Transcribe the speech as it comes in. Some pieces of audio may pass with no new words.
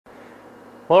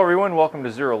Hello everyone, welcome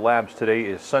to Zero Labs. Today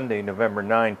is Sunday, November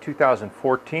 9,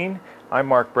 2014. I'm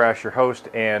Mark Brash, your host,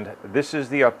 and this is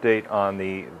the update on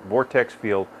the Vortex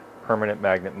field permanent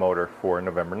magnet motor for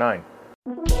November 9.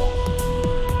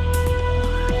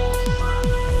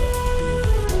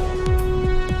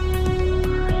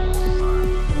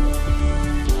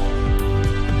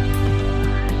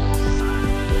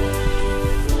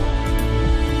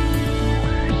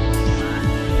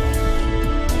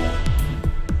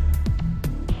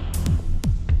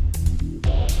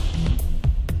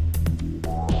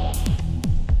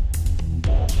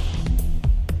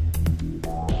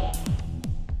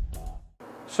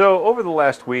 So over the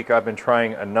last week I've been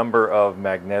trying a number of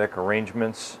magnetic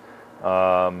arrangements,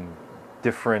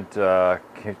 different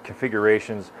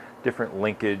configurations, different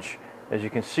linkage. As you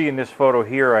can see in this photo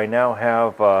here, I now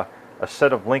have a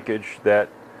set of linkage that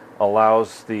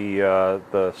allows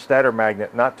the stator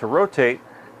magnet not to rotate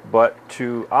but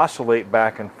to oscillate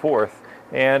back and forth.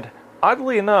 And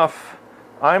oddly enough,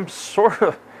 I'm sort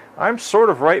of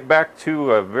right back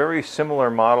to a very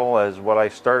similar model as what I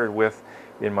started with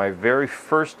in my very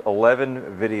first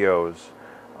 11 videos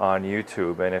on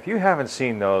YouTube. And if you haven't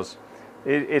seen those,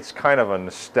 it's kind of a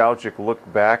nostalgic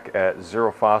look back at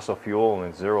Zero Fossil Fuel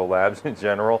and Zero Labs in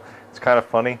general. It's kind of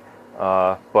funny,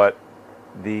 but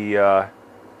the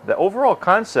overall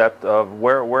concept of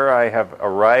where I have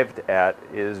arrived at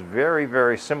is very,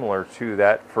 very similar to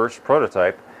that first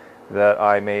prototype that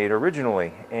I made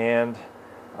originally. And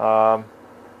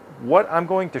what I'm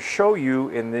going to show you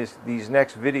in these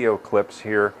next video clips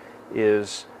here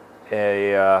is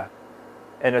an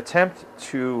attempt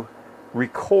to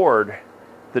record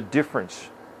the difference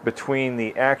between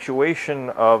the actuation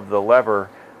of the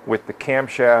lever with the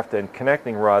camshaft and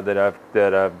connecting rod that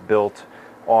I've built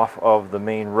off of the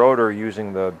main rotor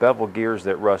using the bevel gears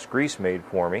that Russ Grease made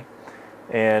for me.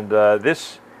 And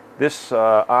this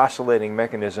oscillating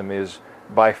mechanism is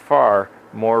by far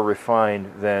more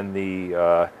refined than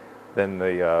the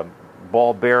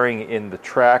ball bearing in the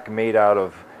track made out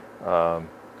of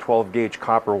 12 gauge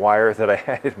copper wire that I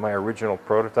had in my original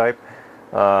prototype.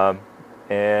 Yeah,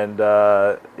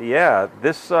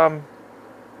 this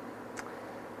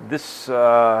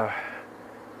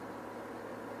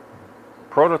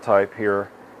prototype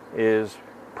here is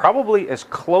probably as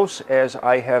close as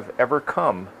I have ever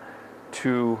come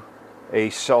to a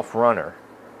self-runner.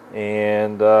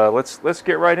 And let's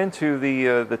get right into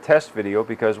the test video,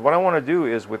 because what I want to do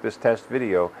is with this test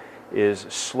video is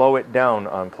slow it down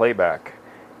on playback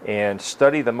and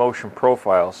study the motion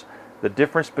profiles, the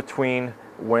difference between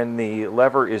when the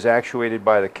lever is actuated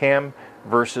by the cam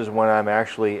versus when I'm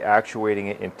actually actuating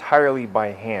it entirely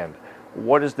by hand.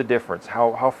 What is the difference?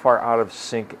 How far out of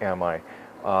sync am I?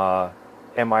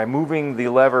 Am I moving the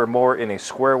lever more in a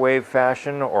square wave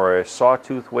fashion or a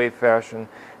sawtooth wave fashion?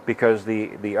 Because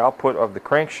the output of the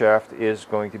crankshaft is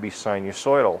going to be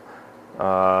sinusoidal.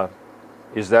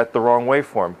 Is that the wrong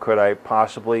waveform? Could I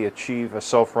possibly achieve a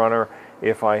self-runner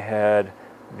if I had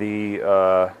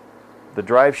the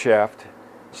drive shaft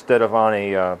instead of on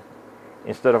a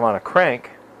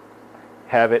crank,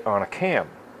 have it on a cam,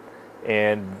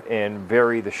 and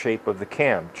vary the shape of the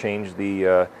cam, change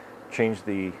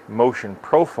the motion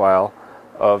profile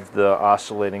of the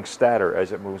oscillating stator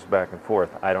as it moves back and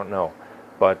forth? I don't know.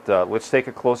 But let's take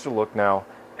a closer look now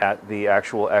at the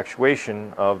actual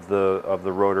actuation of the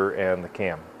rotor and the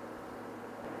cam.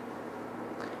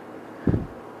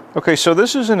 Okay, so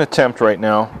this is an attempt right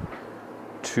now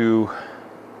to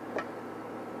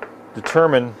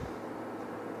determine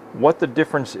what the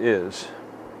difference is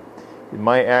in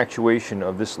my actuation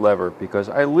of this lever, because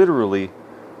I literally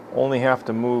only have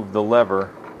to move the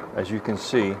lever, as you can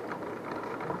see,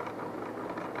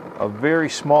 a very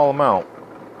small amount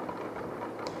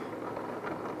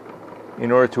in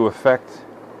order to affect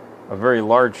a very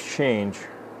large change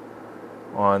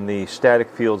on the static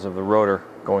fields of the rotor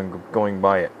going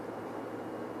by it.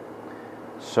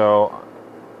 So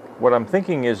what I'm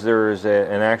thinking is there is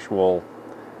an actual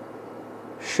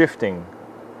shifting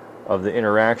of the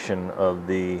interaction of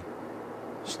the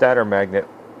stator magnet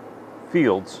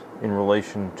fields in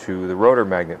relation to the rotor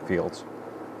magnet fields.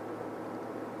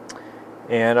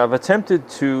 And I've attempted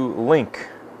to link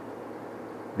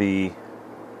the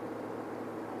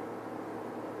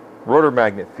rotor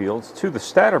magnet fields to the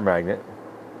stator magnet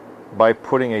by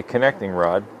putting a connecting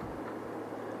rod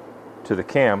to the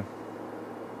cam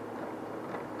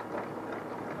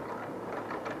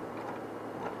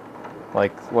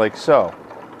like so.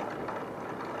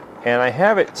 And I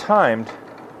have it timed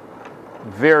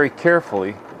very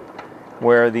carefully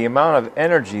where the amount of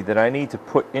energy that I need to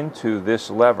put into this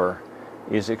lever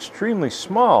is extremely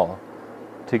small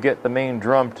to get the main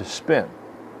drum to spin.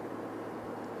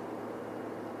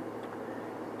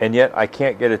 And yet I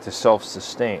can't get it to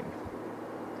self-sustain.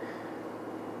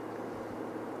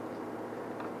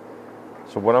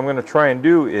 So what I'm going to try and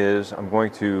do is I'm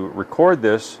going to record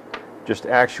this just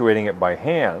actuating it by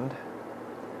hand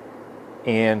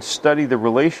and study the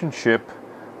relationship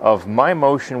of my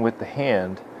motion with the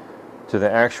hand to the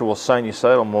actual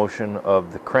sinusoidal motion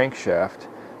of the crankshaft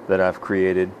that I've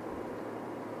created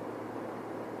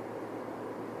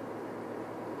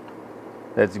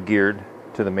that's geared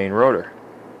to the main rotor.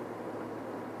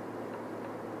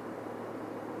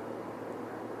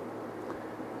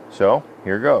 So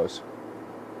here goes.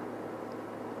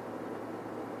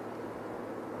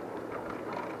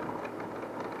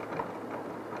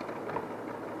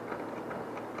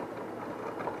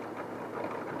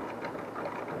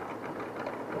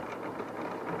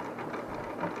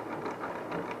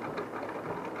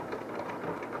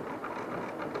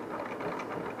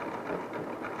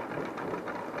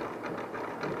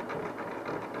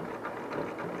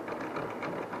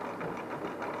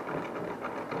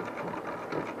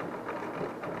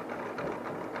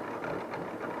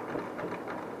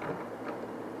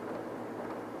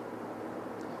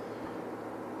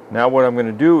 Now what I'm going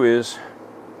to do is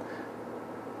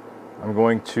I'm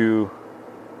going to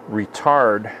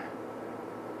retard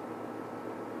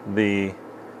the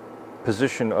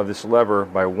position of this lever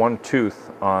by 1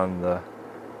 tooth on the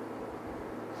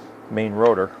main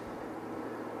rotor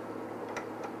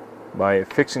by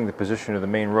fixing the position of the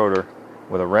main rotor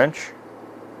with a wrench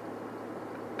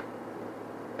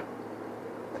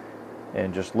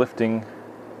and just lifting.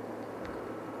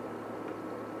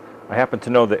 I happen to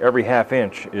know that every 1/2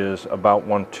 inch is about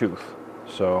 1 tooth,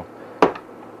 so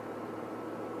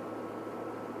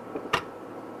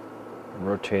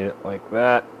rotate it like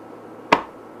that,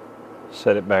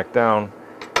 set it back down,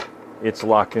 it's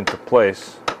locked into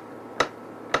place.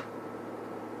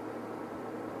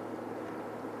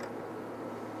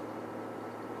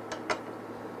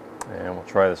 And we'll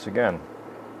try this again.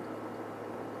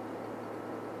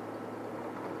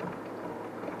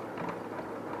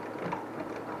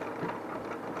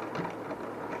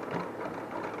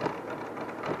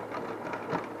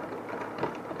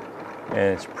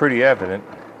 And it's pretty evident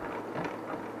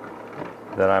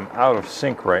that I'm out of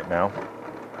sync right now.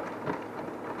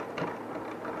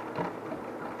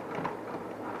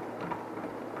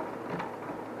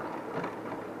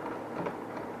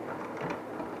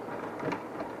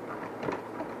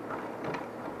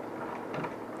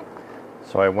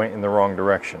 So I went in the wrong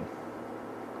direction.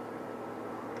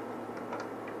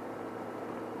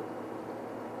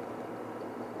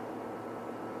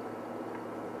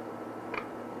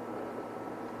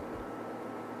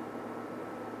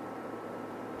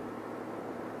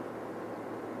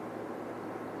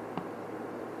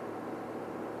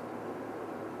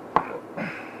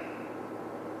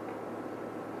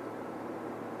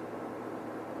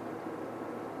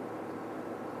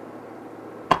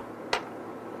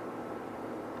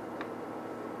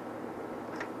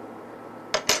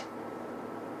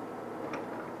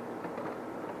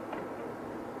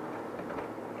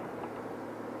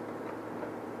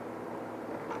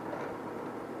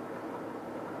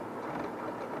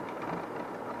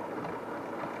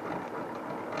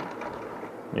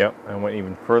 Yep, I went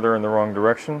even further in the wrong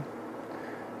direction.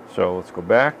 So let's go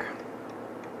back.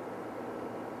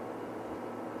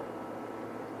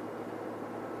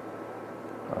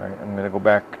 Alright, I'm going to go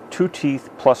back 2 teeth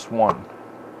plus 1.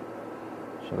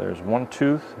 So there's 1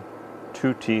 tooth,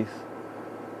 2 teeth,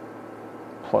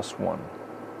 plus 1.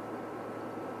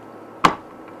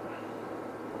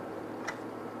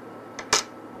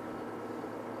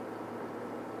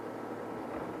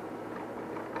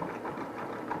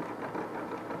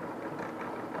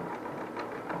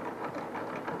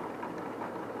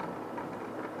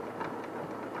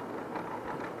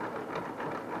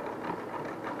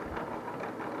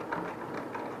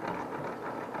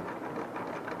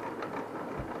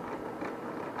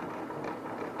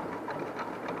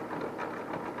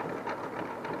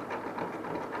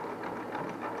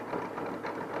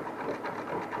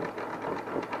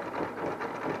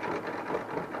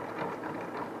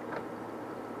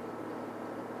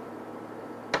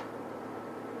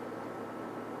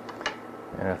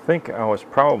 And I think I was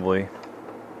probably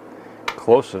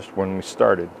closest when we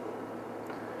started.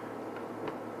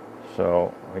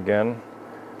 So again,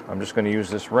 I'm just going to use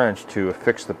this wrench to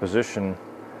affix the position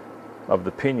of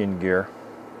the pinion gear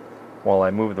while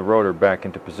I move the rotor back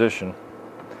into position.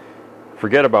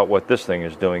 Forget about what this thing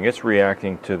is doing. It's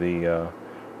reacting to the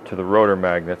rotor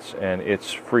magnets, and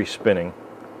it's free spinning.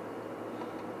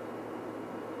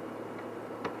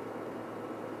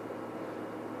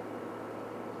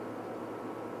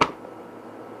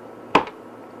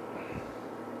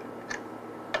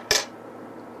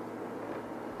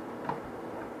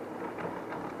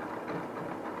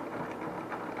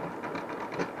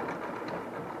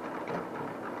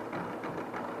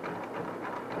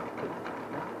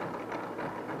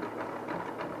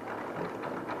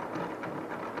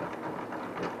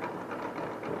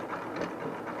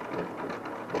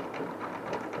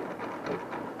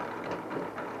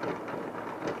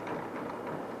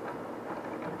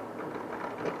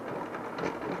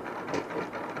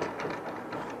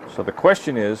 So the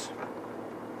question is,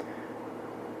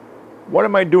 what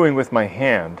am I doing with my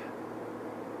hand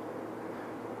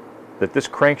that this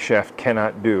crankshaft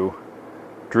cannot do,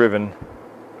 driven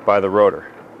by the rotor?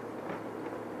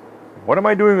 What am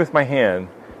I doing with my hand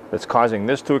that's causing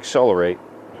this to accelerate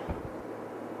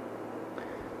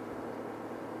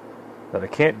that I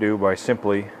can't do by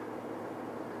simply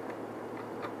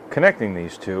connecting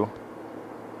these two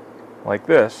like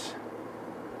this?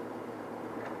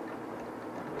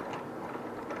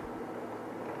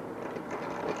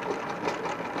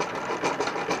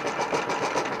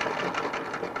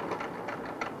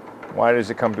 Why does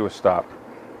it come to a stop?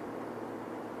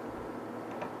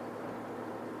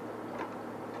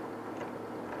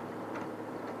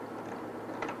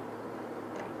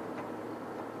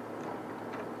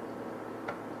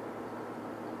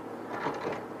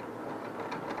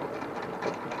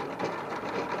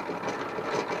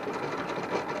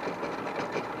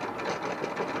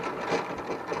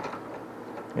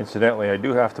 Incidentally, I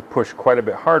do have to push quite a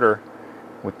bit harder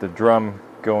with the drum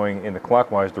going in the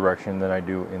clockwise direction than I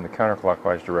do in the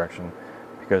counterclockwise direction,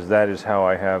 because that is how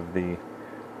I have the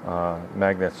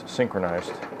magnets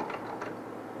synchronized.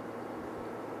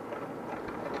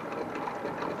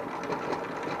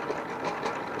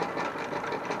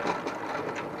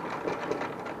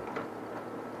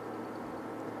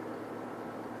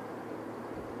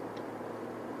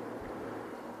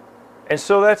 And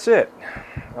so that's it.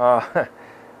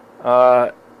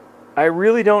 I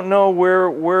really don't know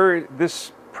where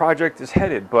this project is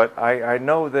headed, but I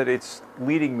know that it's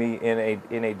leading me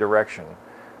in a direction.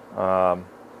 I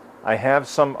have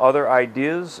some other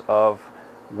ideas of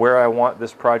where I want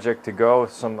this project to go,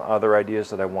 some other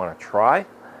ideas that I want to try.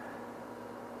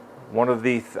 One of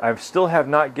the I still have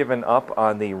not given up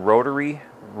on the rotary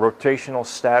rotational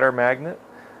stator magnet,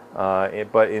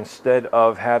 but instead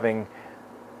of having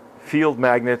field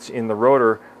magnets in the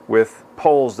rotor with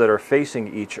poles that are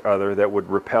facing each other that would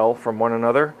repel from one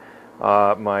another,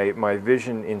 my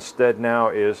vision instead now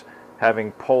is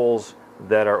having poles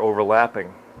that are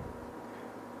overlapping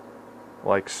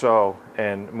like so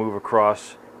and move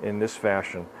across in this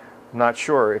fashion. I'm not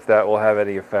sure if that will have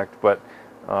any effect, but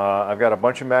I've got a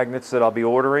bunch of magnets that I'll be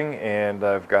ordering, and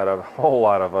I've got a whole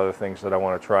lot of other things that I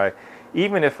want to try.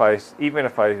 Even if I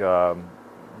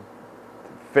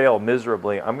fail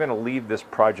miserably, I'm going to leave this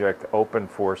project open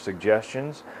for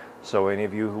suggestions. So any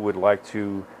of you who would like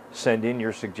to send in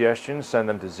your suggestions, send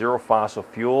them to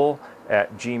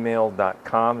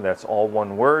zerofossilfuel@gmail.com. That's all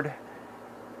one word.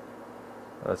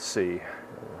 Let's see,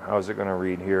 how's it going to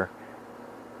read here?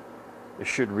 It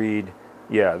should read,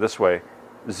 yeah, this way,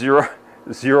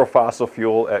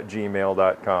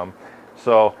 zerofossilfuel@gmail.com.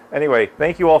 So anyway,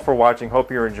 thank you all for watching. Hope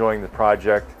you're enjoying the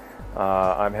project.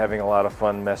 I'm having a lot of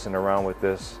fun messing around with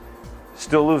this.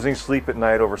 Still losing sleep at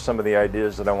night over some of the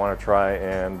ideas that I want to try,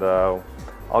 and I'll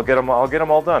get them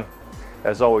all done.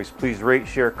 As always, please rate,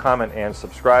 share, comment, and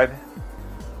subscribe.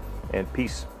 And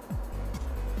peace.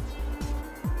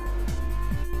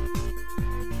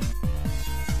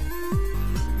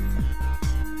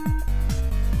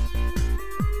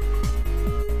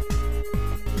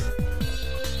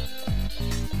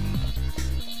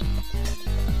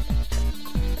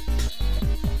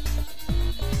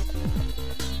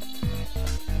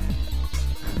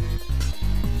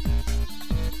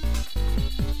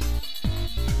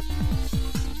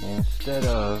 Instead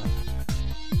of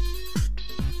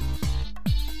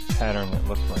a pattern that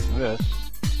looks like this,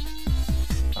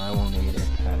 I will need a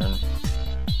pattern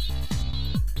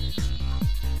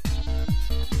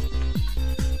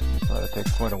that'll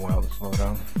take quite a while to slow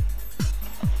down.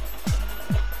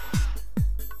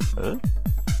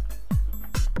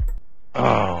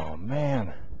 Oh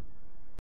man.